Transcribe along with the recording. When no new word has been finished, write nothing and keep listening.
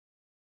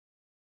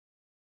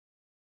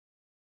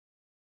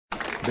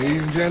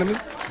Ladies and gentlemen,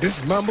 this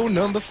is Mambo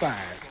 #5.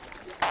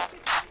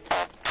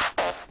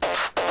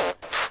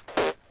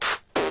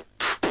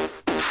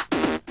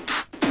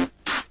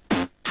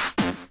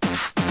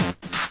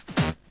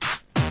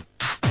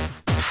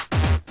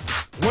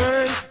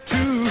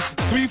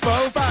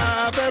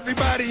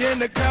 Everybody in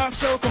the car,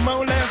 so come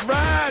on, let's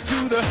ride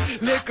to the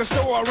liquor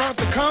store around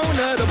the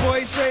corner. The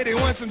boys say they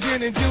want some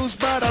gin and juice,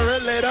 but I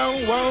really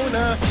don't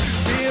wanna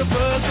be a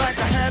buzz like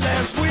I had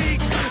last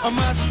week. I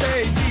must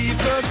stay deep,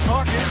 cause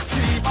talk is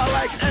cheap. I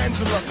like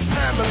Angela,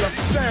 Pamela,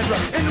 Sandra,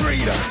 and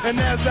Rita. And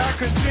as I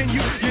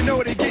continue, you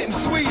know they're getting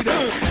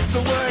sweeter. So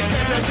what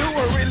can I do?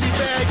 I really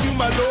bag you,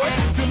 my lord.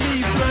 To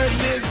me,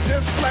 flirting is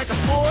just like a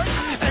sport.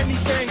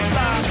 Anything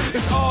fly,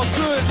 it's all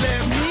good.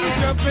 Let me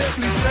jump in,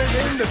 please sing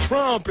in the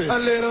trumpet. A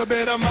little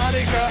bit of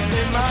Monica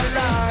in my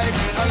life,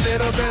 a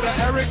little bit of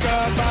Erica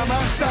by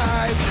my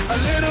side, a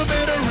little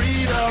bit of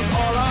Rita's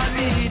all I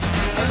need,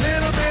 a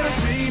little bit of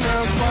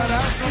Tina's what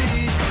I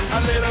see,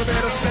 a little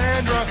bit of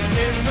Sandra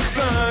in the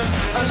sun,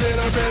 a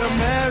little bit of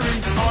Mary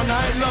all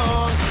night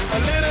long, a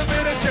little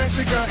bit of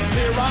Jessica,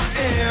 here I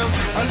am,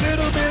 a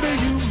little bit of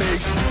you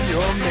makes me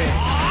your man.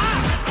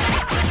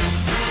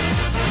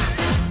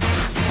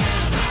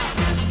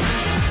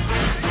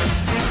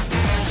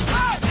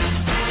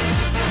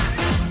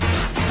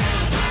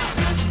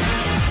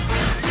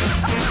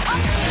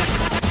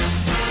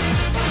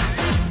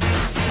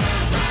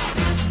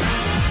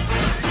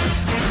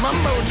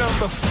 Mambo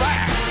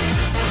 #5.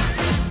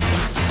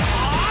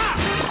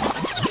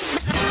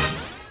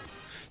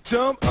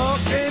 Jump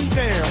up and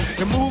down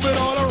and move it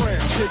all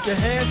around. Shake your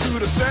hand to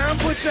the sound,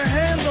 put your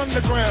hands on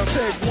the ground.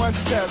 Take one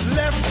step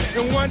left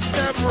and one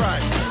step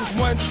right.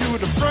 One to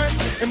the front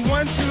and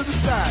one to the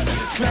side.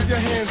 Clap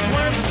your hands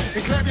once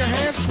and clap your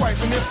hands twice.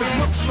 And if it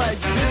looks like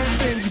this,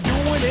 then you're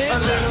doing it. A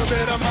little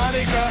bit of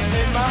Monica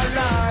in my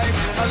life,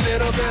 a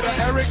little bit of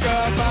Erica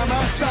by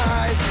my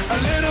side, a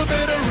little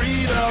bit of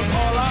Rita's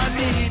all I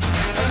need,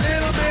 a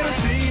little bit of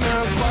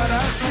Tina's what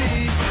I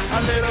see,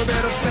 a little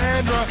bit of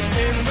Sandra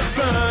in the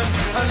sun,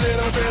 a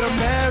little bit of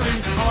Mary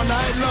all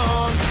night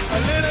long, a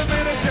little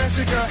bit of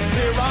Jessica,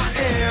 here I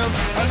am,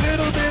 a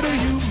little bit of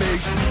you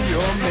makes me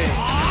your man.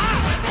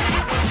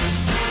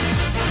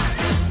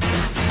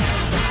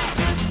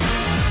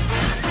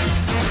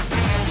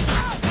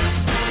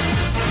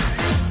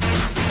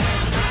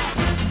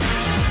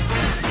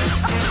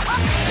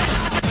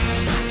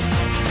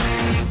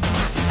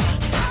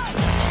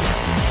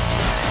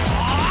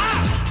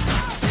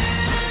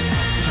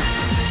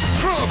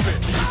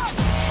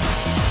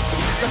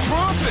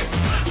 Trumpet.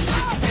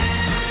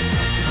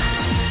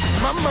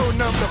 Mambo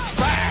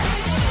 #5.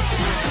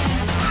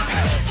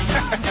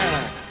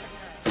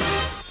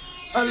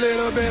 A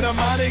little bit of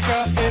Monica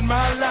in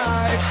my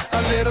life,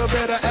 a little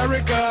bit of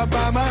Erica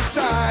by my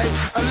side,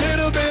 a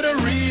little bit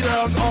of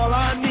Rita's all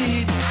I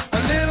need, a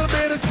little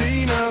bit of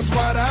Tina's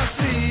what I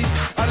see,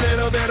 a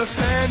little bit of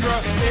Sandra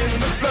in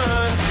the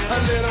sun, a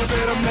little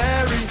bit of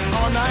Mary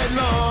all night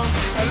long,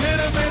 a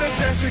little bit of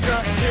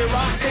Jessica, here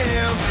I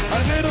am, a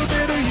little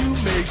bit of you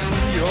makes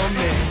me your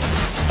man.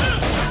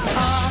 I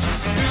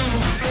do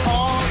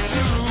all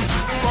to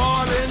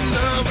fall in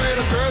love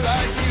with a girl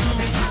like you.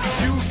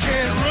 You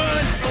can't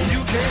run,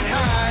 you can't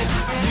hide,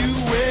 you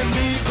and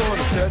me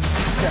gonna touch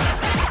the sky.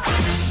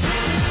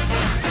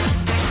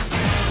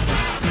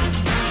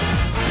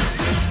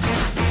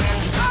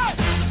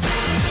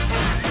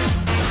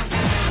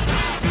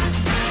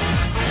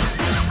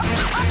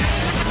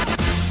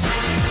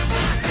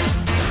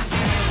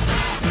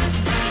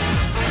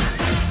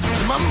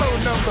 Mambo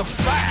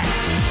 #5.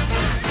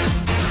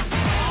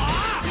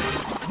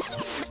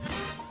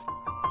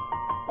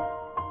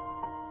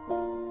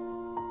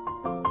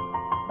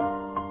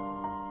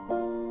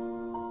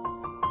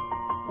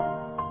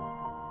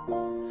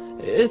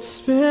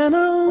 It's been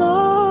a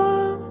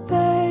long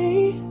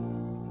day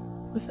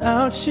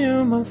without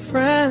you, my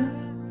friend,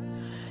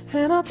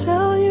 and I'll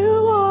tell you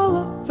all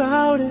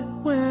about it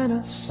when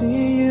I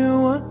see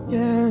you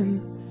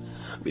again.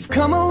 We've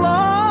come a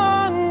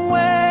long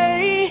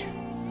way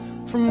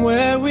from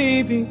where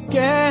we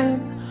began.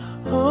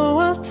 Oh,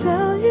 I'll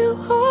tell you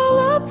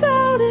all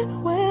about it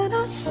when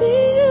I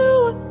see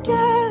you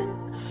again.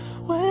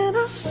 When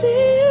I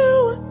see you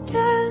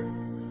again.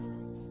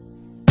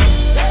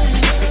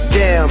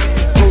 Damn,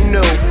 who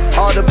knew?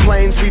 All the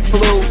planes we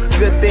flew,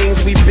 good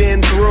things we've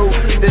been through,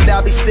 that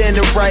I'll be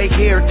standing right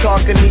here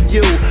talking to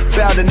you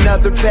about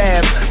another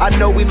path. I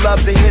know we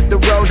love to hit the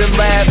road and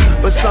laugh,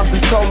 but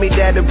something told me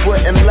that it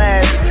wouldn't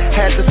last.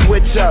 Had to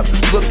switch up,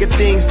 look at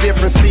things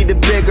different, see the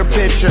bigger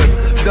picture.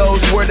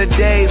 Those were the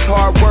days,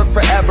 hard work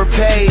forever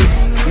pays.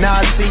 Now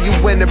I see you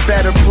in a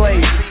better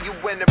place.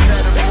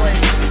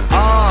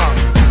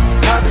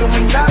 How can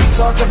we not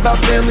talk about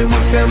family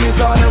when family's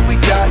all that we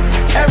got?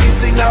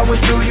 Everything I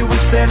went through, you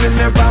were standing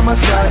there by my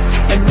side,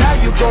 and now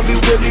you gon' be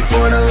with me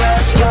for the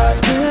last ride.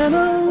 It's been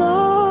a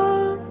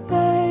long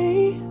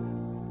day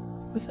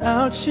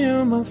without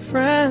you, my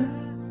friend,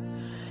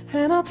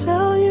 and I'll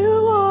tell you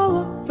all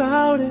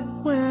about it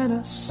when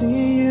I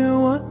see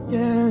you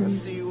again.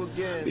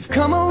 We've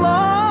come a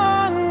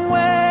long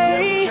way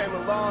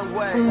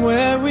from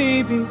where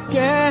we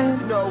began.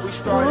 You know we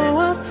started. Oh,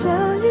 I'll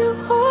tell you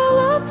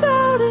all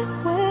about it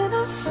when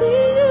I see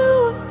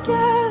you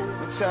again.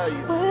 I'll tell you.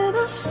 When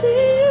I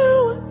see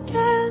you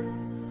again.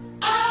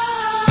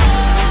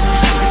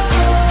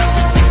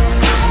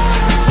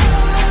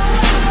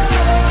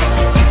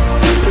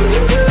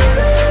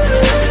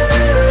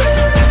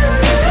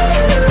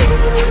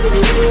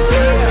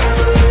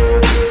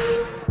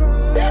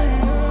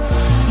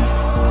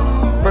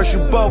 First you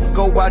both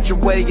go out your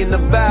way and the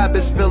vibe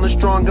is feeling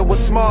stronger.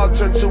 What's small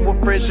turn to a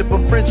friendship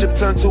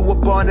turn to a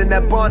bond, and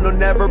that bond will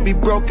never be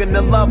broken.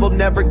 The love will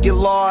never get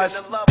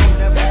lost.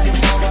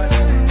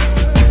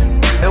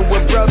 And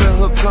when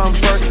brotherhood come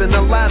first, then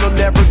the line will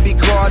never be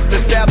crossed.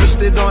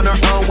 Established it on our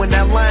own when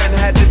that line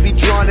had to be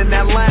drawn, and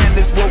that line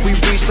is what we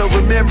reach. So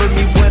remember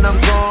me when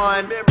I'm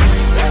gone.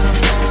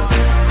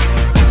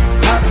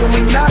 How can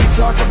we not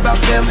talk about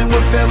family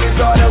when family's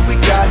all that we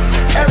got?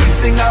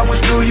 Everything I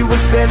went through, you were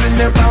standing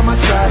there by my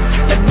side,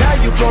 and now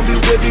you gon' be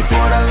with me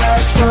for the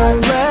last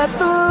Don't let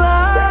the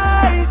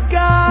light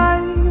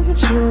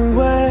guide your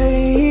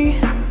way.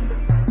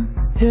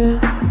 Yeah.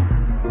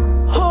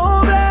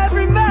 Hold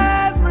every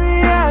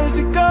memory as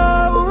you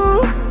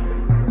go,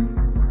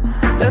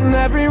 and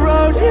every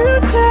road you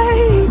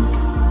take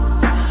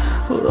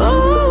will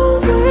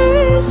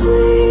always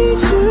lead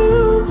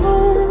you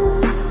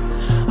home.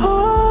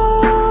 Oh,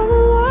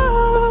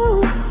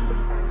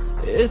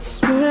 it's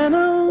been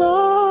a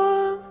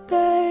long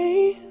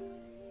day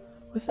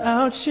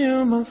without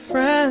you, my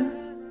friend,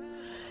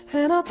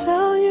 and I'll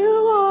tell you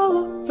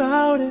all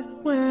about it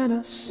when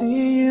I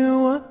see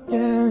you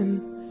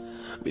again.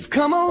 We've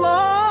come a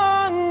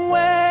long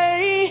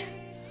way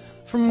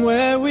from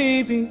where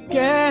we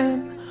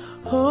began.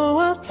 Oh,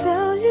 I'll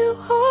tell you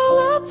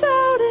all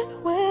about it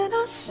when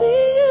I see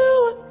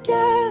you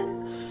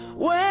again.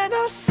 When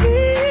I see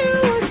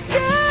you again.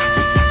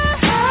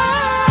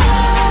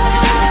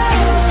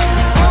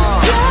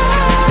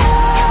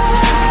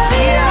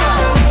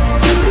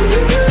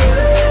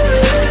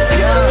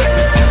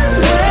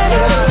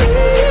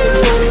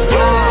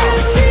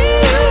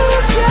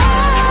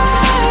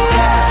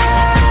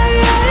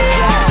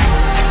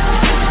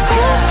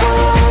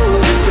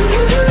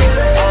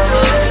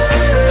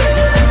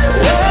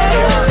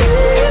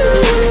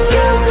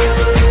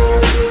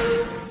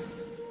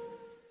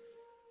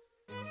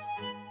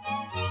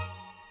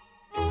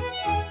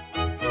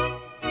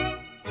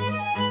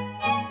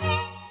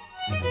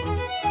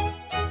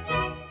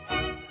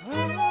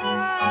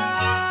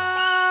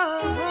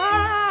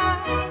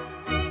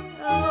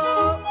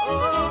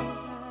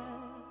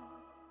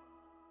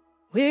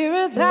 We're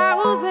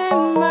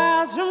 1,000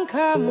 miles from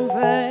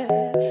comfort.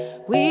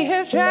 We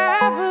have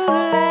traveled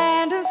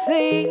land and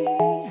sea,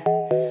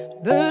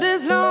 but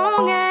as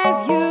long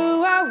as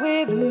you are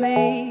with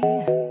me,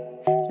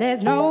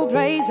 there's no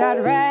place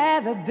I'd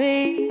rather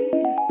be.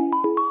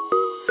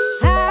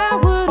 I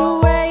would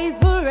away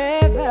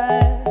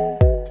forever,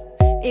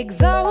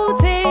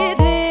 exalted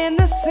in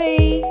the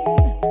sea,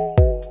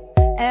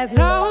 as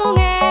long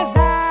as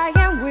I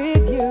am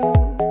with you,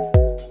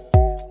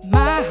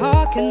 my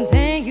heart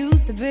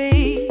continues to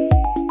beat.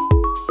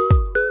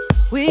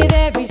 With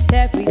every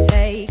step we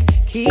take,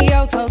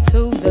 Kyoto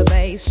to the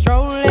bay,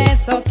 strolling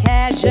so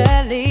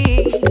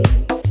casually.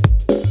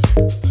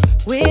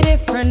 We're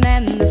different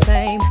and the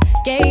same,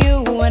 gave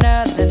you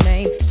another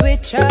name,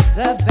 switch up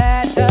the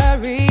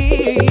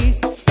batteries.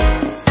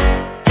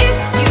 If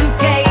you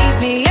gave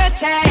me a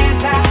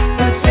chance, I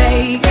would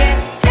take it.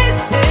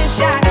 It's a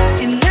shot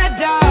in the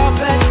dark,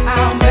 but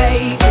I'll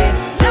make it.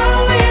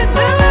 Knowing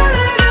the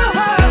little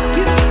heart,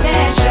 you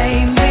can't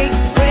shame me.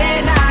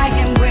 When I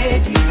am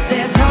with you,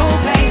 there's no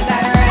place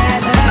I'd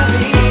rather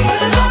be.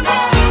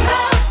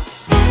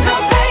 No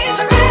place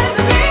I'd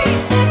rather be.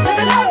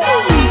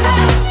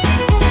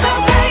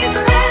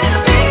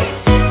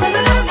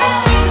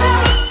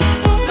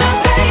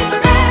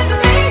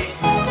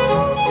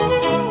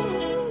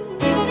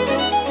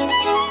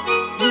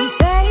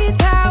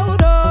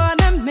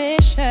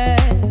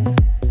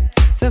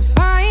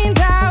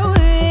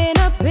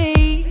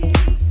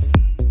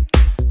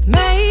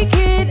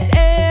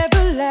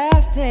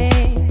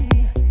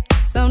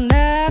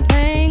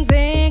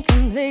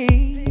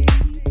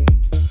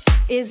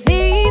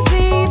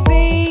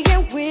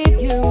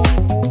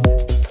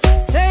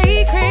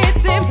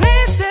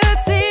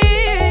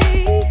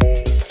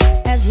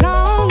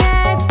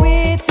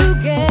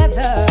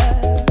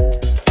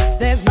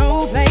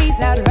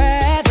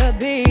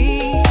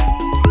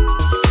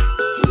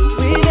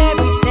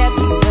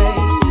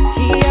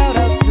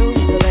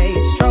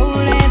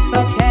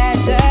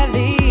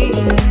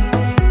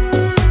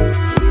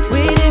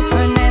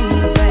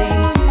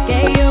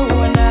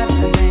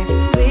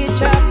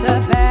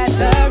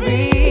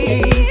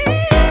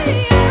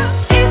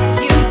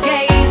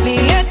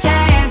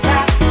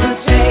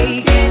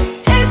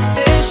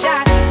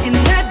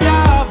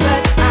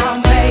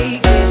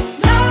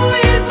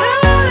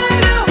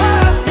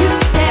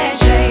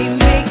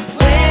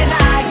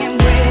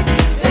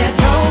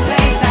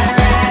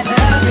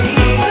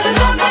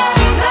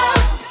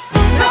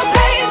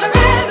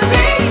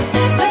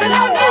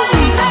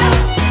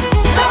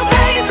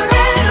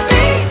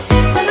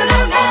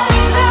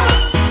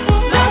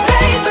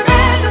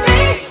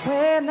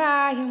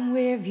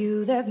 with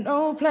you, there's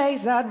no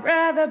place I'd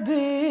rather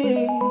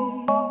be.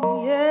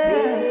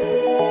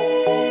 Yeah.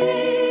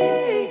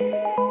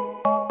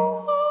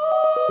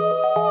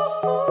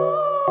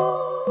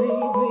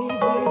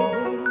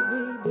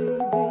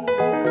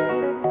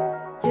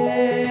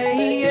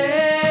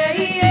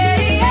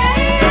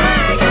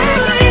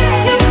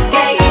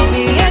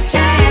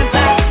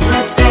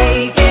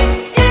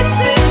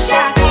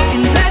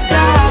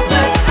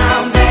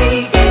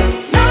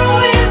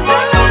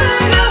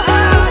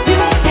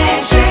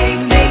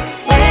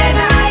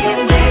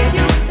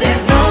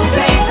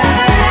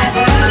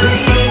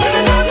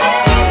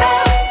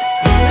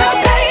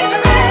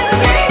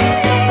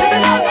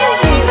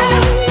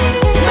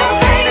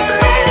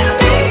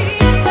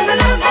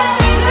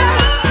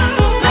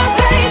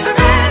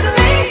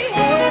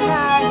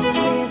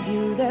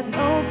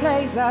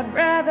 I'd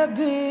rather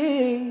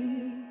be.